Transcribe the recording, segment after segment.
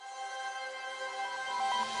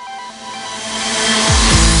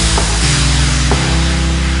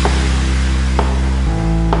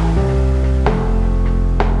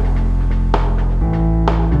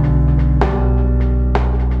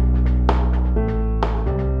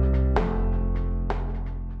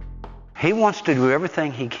He wants to do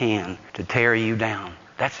everything he can to tear you down.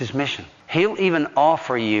 That's his mission. He'll even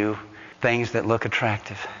offer you things that look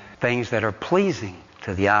attractive, things that are pleasing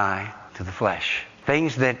to the eye, to the flesh,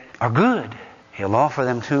 things that are good. He'll offer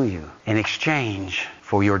them to you in exchange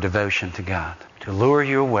for your devotion to God, to lure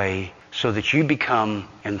you away so that you become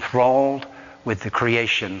enthralled with the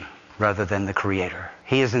creation rather than the Creator.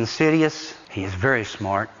 He is insidious. He is very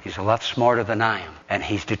smart. He's a lot smarter than I am. And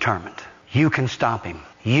he's determined. You can stop him.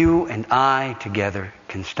 You and I together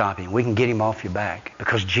can stop him. We can get him off your back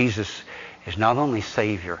because Jesus is not only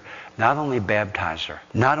Savior, not only baptizer,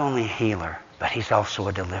 not only healer, but he's also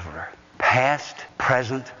a deliverer. Past,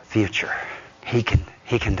 present, future. He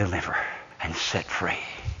can deliver and set free.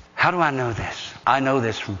 How do I know this? I know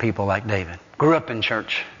this from people like David. Grew up in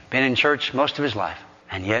church. Been in church most of his life.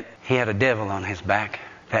 And yet he had a devil on his back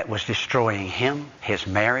that was destroying him, his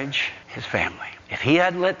marriage, his family. If he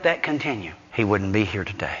had let that continue, he wouldn't be here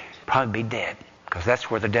today. Probably be dead. Because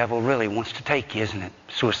that's where the devil really wants to take you, isn't it?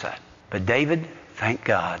 Suicide. But David, thank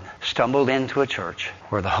God, stumbled into a church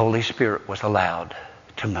where the Holy Spirit was allowed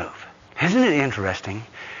to move. Isn't it interesting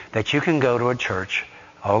that you can go to a church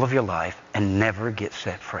all of your life and never get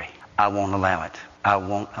set free? I won't allow it. I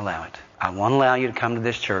won't allow it. I won't allow you to come to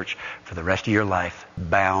this church for the rest of your life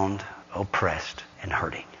bound, oppressed, and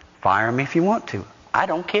hurting. Fire me if you want to. I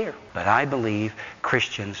don't care. But I believe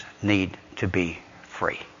Christians need to be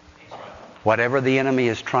free. Whatever the enemy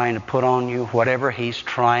is trying to put on you, whatever he's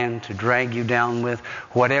trying to drag you down with,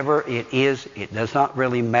 whatever it is, it does not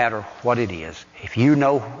really matter what it is. If you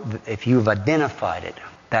know, if you've identified it,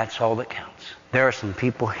 that's all that counts. There are some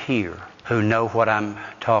people here who know what I'm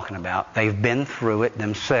talking about. They've been through it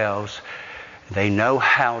themselves. They know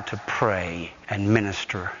how to pray and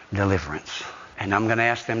minister deliverance. And I'm going to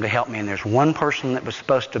ask them to help me. And there's one person that was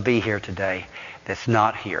supposed to be here today that's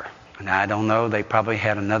not here. And I don't know, they probably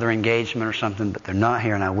had another engagement or something, but they're not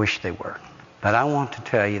here, and I wish they were. But I want to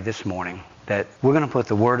tell you this morning that we're going to put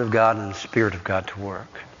the Word of God and the Spirit of God to work.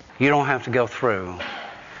 You don't have to go through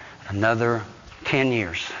another 10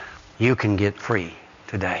 years. You can get free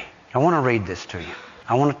today. I want to read this to you.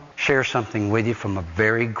 I want to share something with you from a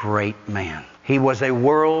very great man. He was a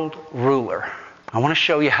world ruler. I want to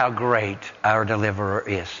show you how great our deliverer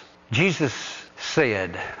is. Jesus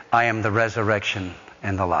said, I am the resurrection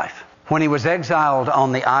and the life. When he was exiled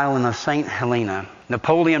on the island of St. Helena,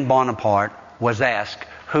 Napoleon Bonaparte was asked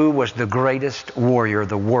who was the greatest warrior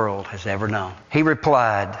the world has ever known. He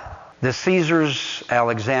replied, the Caesars,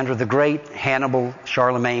 Alexander the Great, Hannibal,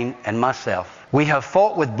 Charlemagne, and myself. We have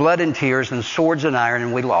fought with blood and tears and swords and iron,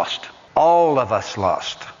 and we lost. All of us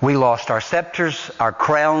lost. We lost our scepters, our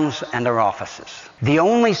crowns, and our offices. The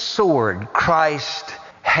only sword Christ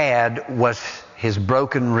had was his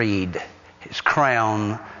broken reed, his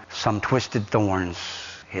crown, some twisted thorns,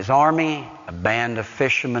 his army, a band of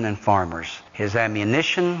fishermen and farmers, his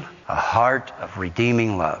ammunition, a heart of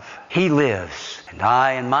redeeming love. He lives, and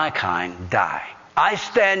I and my kind die. I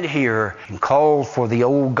stand here and call for the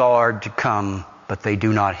old guard to come, but they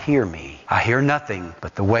do not hear me. I hear nothing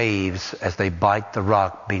but the waves as they bite the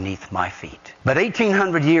rock beneath my feet. But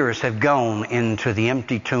 1,800 years have gone into the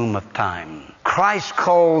empty tomb of time. Christ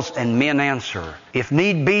calls and men answer. If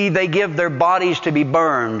need be, they give their bodies to be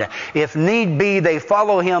burned. If need be, they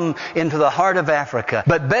follow him into the heart of Africa.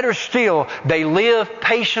 But better still, they live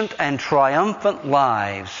patient and triumphant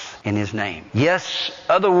lives in his name. Yes,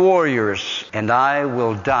 other warriors, and I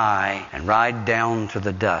will die and ride down to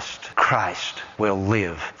the dust. Christ will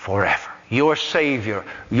live forever. Your Savior,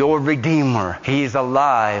 your Redeemer, He's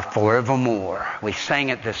alive forevermore. We sang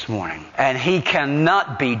it this morning. And He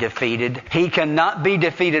cannot be defeated. He cannot be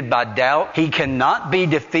defeated by doubt. He cannot be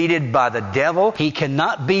defeated by the devil. He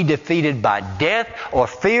cannot be defeated by death or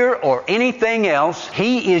fear or anything else.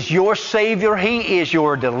 He is your Savior. He is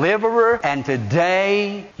your deliverer. And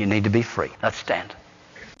today, you need to be free. Let's stand.